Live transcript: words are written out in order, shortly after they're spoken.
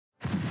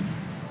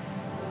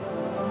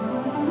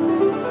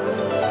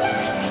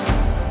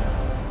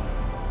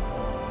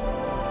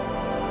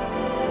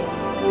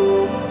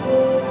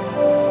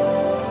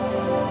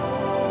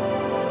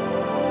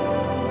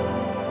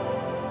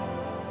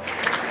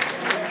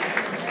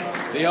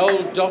The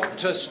old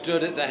doctor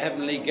stood at the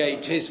heavenly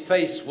gate. His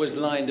face was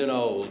lined and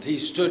old. He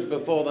stood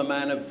before the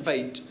man of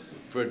fate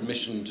for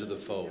admission to the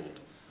fold.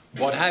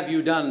 What have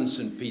you done,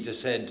 St. Peter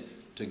said,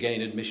 to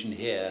gain admission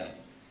here?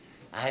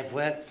 I've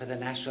worked for the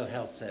National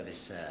Health Service,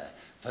 sir,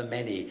 for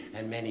many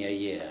and many a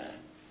year.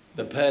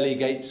 The pearly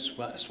gates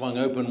swung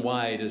open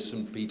wide as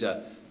St.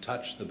 Peter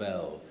touched the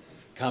bell.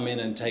 Come in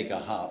and take a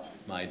harp,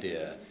 my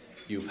dear.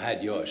 You've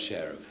had your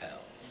share of hell.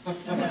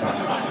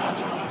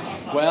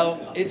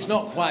 Well, it's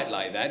not quite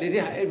like that.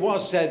 It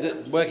was said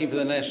that working for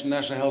the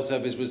National Health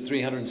Service was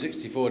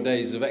 364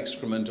 days of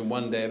excrement and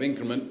 1 day of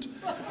increment.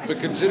 But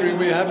considering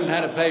we haven't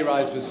had a pay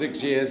rise for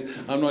 6 years,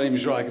 I'm not even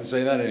sure I can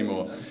say that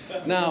anymore.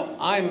 Now,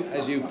 I'm,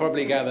 as you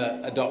probably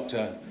gather, a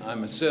doctor.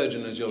 I'm a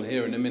surgeon, as you'll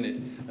hear in a minute.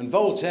 And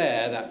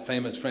Voltaire, that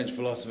famous French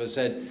philosopher,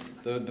 said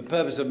the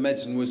purpose of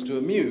medicine was to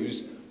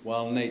amuse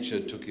while nature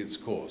took its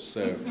course.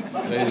 So,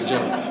 ladies and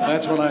gentlemen,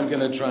 that's what I'm going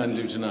to try and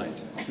do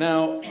tonight.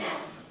 Now,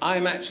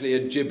 I'm actually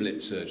a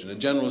giblet surgeon, a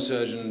general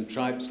surgeon,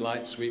 tripes,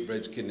 lights,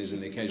 sweetbreads, kidneys,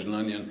 and the occasional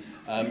onion.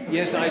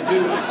 Yes, I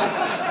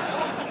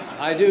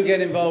do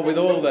get involved with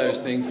all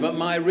those things, but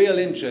my real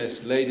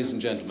interest, ladies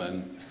and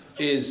gentlemen,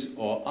 is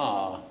or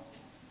are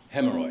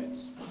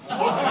hemorrhoids.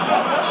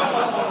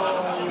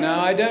 Now,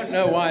 I don't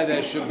know why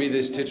there should be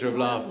this titter of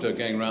laughter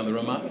going around the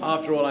room.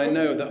 After all, I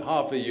know that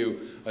half of you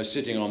are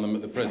sitting on them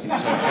at the present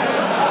time.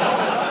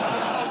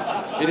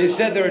 It is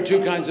said there are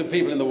two kinds of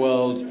people in the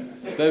world,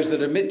 those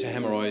that admit to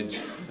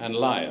hemorrhoids and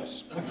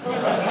liars.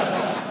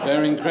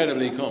 They're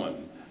incredibly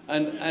common.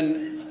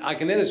 And I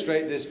can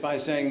illustrate this by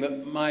saying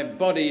that my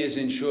body is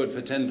insured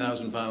for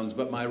 £10,000,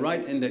 but my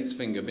right index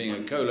finger, being a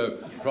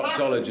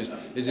coloproctologist,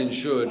 is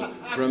insured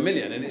for £1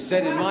 million. And it's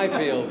said in my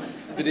field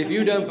that if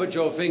you don't put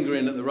your finger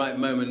in at the right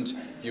moment,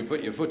 you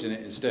put your foot in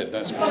it instead,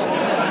 that's for sure.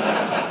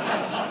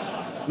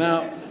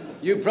 Now,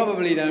 you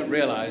probably don't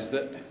realise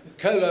that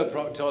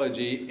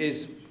coloproctology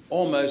is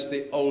almost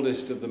the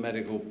oldest of the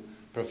medical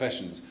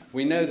professions.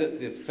 We know that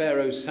the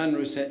pharaoh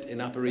Sanruset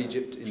in Upper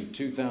Egypt in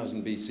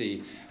 2000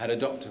 BC had a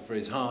doctor for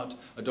his heart,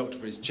 a doctor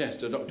for his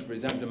chest, a doctor for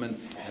his abdomen,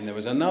 and there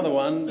was another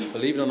one,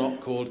 believe it or not,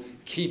 called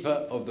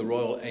keeper of the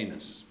royal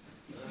anus.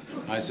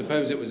 I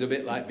suppose it was a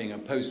bit like being a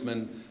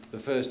postman, the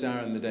first hour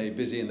in the day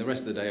busy and the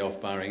rest of the day off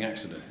barring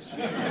accidents.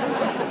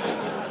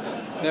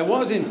 There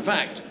was, in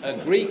fact, a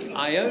Greek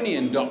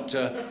Ionian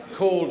doctor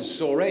called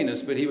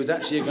Soranus, but he was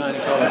actually a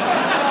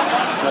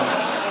gynecologist. So,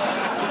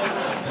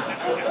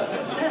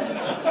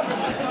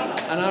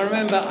 and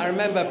I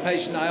remember a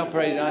patient I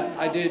operated.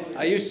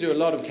 I used to do a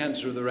lot of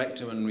cancer of the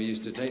rectum, and we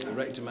used to take the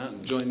rectum out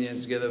and join the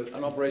ends together.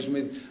 An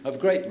operation of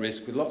great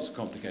risk with lots of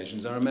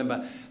complications. I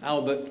remember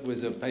Albert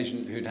was a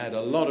patient who'd had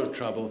a lot of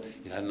trouble.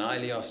 He'd had an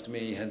ileostomy,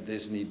 he had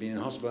this, and he'd been in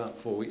hospital about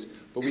 4 weeks.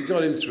 But we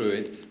got him through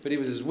it. But he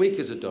was as weak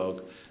as a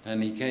dog,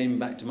 and he came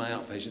back to my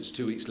outpatients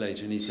 2 weeks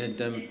later, and he said,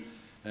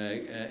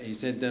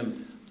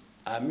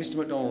 Mr.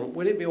 McDonald,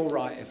 would it be all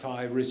right if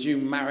I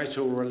resume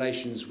marital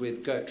relations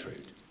with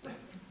Gertrude?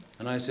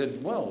 And I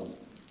said, well,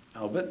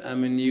 Albert, I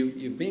mean,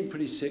 you've been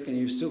pretty sick and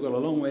you've still got a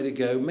long way to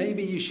go.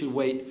 Maybe you should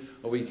wait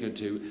a week or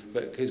two,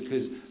 but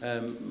because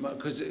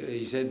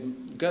he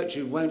said,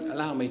 Gertrude won't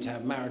allow me to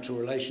have marital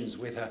relations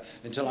with her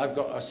until I've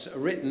got a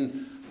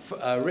written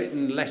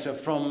letter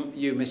from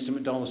you, Mr.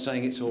 McDonald,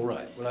 saying it's all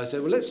right. Well, I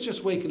said, well, let's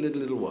just wait a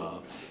little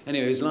while.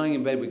 Anyway, he was lying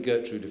in bed with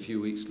Gertrude a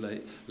few weeks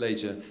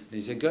later, and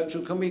he said,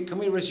 Gertrude, can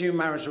we resume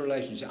marital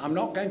relations? Said, I'm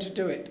not going to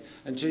do it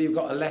until you've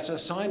got a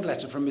signed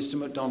letter from Mr.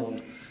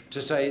 McDonald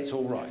to say it's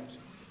all right.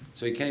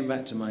 So he came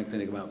back to my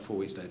clinic about 4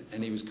 weeks later,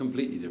 and he was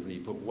completely different. He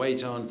put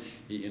weight on,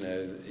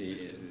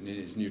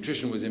 his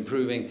nutrition was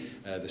improving,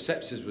 the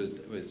sepsis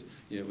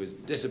was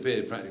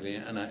disappeared practically,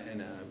 and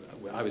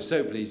I was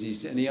so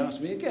pleased. And he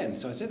asked me again.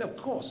 So I said, of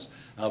course,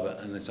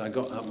 Albert. And so I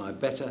got out my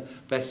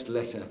best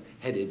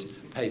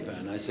letter-headed paper,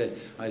 and I said,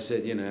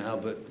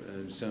 Albert,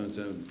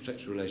 so-and-so,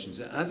 sexual relations.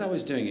 As I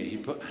was doing it, he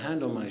put a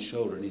hand on my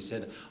shoulder, and he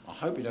said, I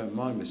hope you don't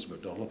mind, Mr.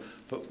 McDonald,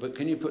 but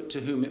can you put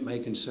to whom it may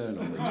concern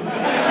on the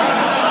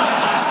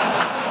top?